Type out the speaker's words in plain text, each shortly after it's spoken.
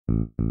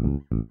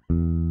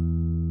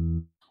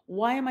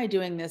Why am I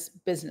doing this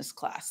business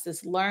class,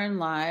 this Learn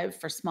Live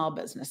for small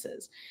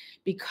businesses?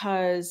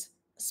 Because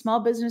small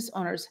business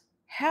owners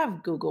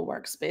have Google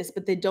Workspace,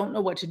 but they don't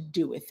know what to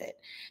do with it.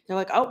 They're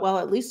like, oh, well,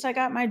 at least I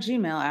got my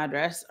Gmail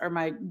address or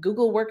my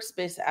Google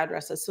Workspace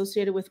address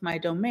associated with my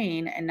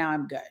domain, and now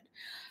I'm good.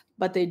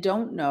 But they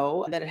don't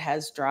know that it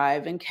has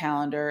Drive and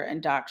Calendar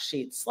and Doc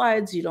Sheet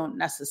Slides. You don't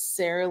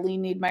necessarily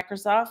need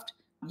Microsoft.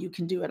 You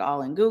can do it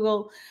all in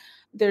Google.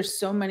 There's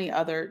so many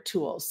other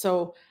tools.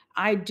 So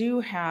I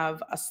do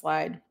have a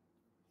slide,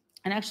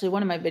 and actually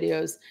one of my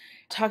videos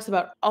talks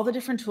about all the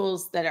different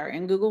tools that are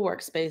in Google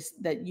Workspace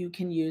that you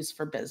can use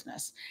for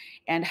business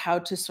and how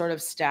to sort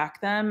of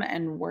stack them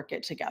and work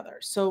it together.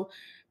 So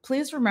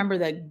please remember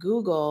that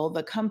Google,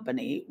 the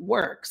company,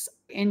 works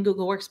in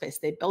Google Workspace.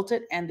 They built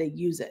it and they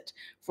use it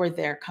for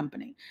their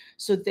company.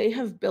 So they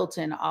have built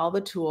in all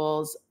the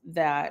tools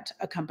that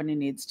a company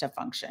needs to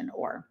function,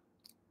 or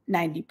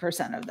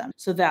 90% of them.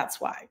 So that's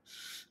why.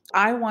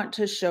 I want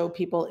to show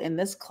people in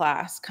this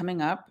class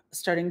coming up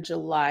starting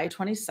July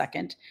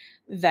 22nd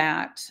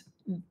that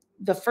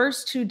the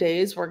first 2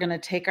 days we're going to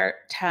take our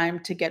time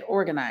to get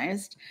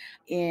organized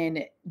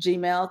in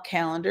Gmail,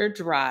 Calendar,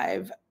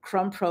 Drive,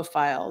 Chrome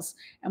profiles,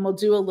 and we'll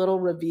do a little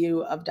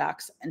review of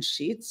docs and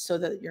sheets so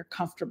that you're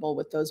comfortable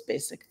with those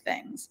basic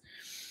things.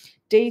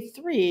 Day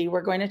 3,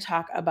 we're going to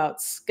talk about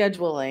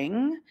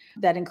scheduling.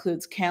 That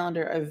includes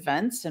calendar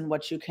events and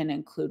what you can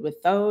include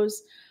with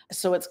those.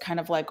 So it's kind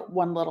of like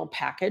one little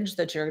package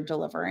that you're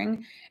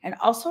delivering, and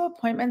also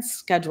appointment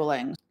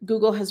scheduling.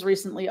 Google has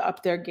recently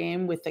upped their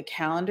game with the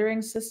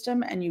calendaring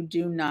system, and you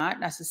do not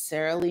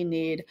necessarily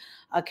need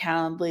a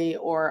Calendly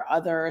or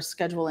other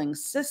scheduling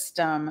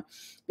system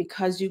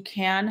because you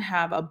can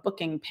have a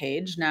booking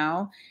page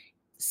now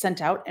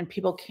sent out and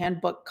people can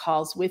book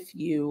calls with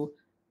you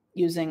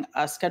using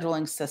a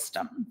scheduling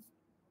system.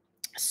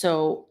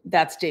 So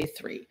that's day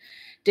 3.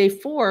 Day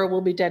 4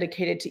 will be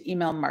dedicated to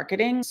email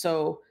marketing.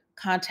 So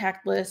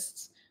contact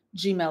lists,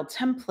 Gmail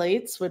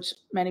templates, which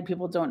many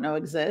people don't know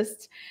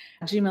exist,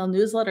 Gmail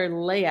newsletter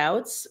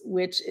layouts,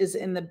 which is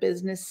in the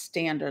business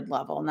standard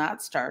level,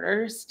 not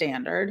starter,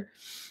 standard.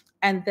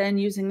 And then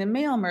using the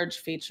mail merge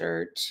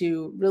feature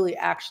to really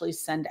actually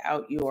send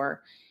out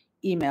your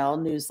email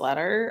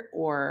newsletter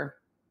or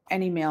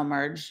any mail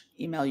merge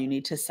email you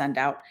need to send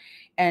out.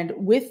 And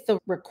with the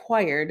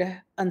required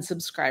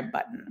unsubscribe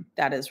button,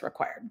 that is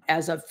required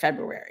as of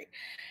February.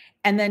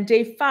 And then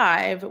day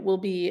 5 will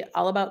be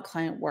all about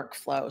client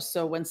workflow.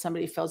 So when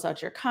somebody fills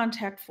out your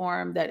contact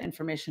form, that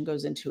information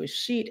goes into a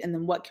sheet. And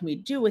then what can we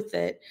do with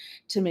it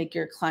to make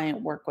your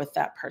client work with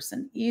that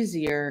person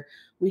easier?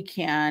 We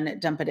can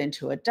dump it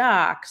into a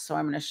doc. So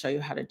I'm going to show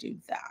you how to do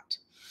that.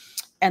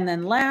 And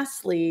then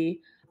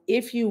lastly,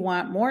 if you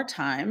want more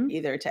time,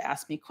 either to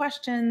ask me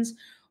questions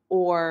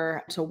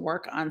or to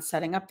work on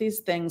setting up these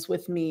things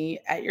with me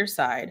at your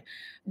side,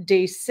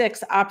 day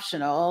 6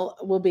 optional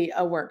will be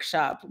a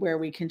workshop where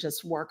we can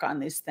just work on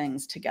these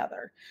things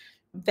together.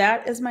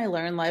 That is my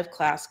Learn Live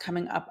class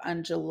coming up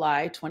on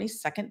July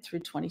 22nd through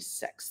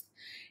 26th.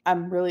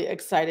 I'm really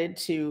excited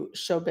to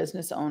show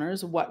business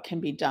owners what can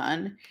be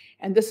done.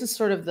 And this is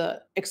sort of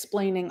the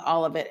explaining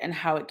all of it and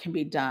how it can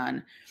be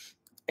done.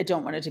 I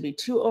don't want it to be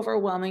too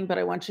overwhelming, but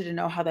I want you to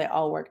know how they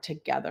all work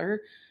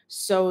together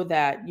so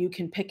that you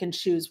can pick and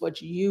choose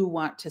what you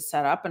want to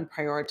set up and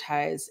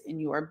prioritize in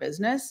your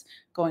business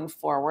going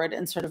forward,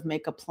 and sort of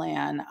make a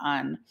plan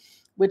on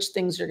which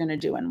things you're going to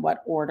do in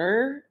what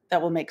order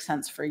that will make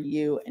sense for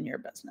you and your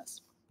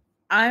business.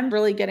 I'm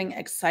really getting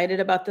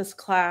excited about this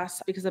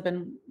class because I've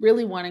been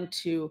really wanting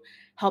to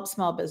help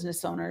small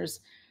business owners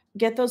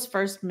get those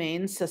first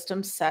main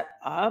systems set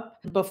up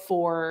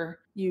before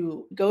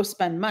you go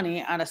spend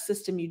money on a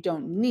system you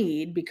don't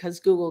need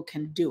because Google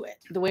can do it.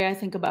 The way I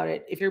think about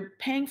it, if you're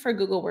paying for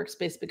Google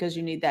Workspace because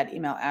you need that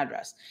email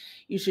address,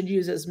 you should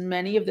use as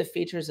many of the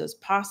features as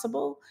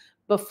possible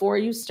before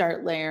you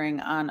start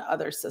layering on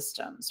other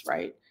systems,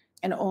 right?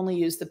 And only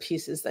use the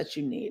pieces that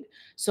you need.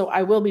 So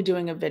I will be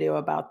doing a video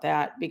about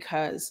that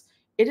because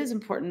it is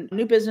important.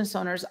 New business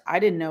owners, I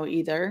didn't know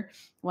either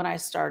when I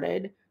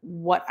started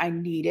what I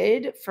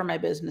needed for my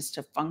business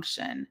to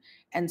function.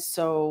 And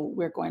so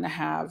we're going to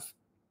have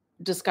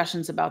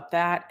discussions about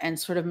that and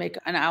sort of make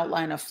an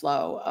outline of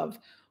flow of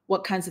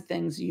what kinds of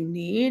things you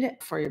need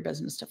for your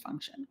business to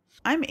function.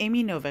 I'm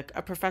Amy Novick,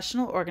 a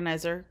professional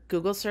organizer,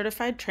 Google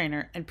certified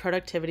trainer, and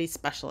productivity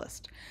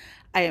specialist.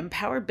 I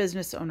empower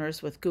business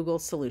owners with Google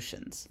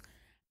solutions.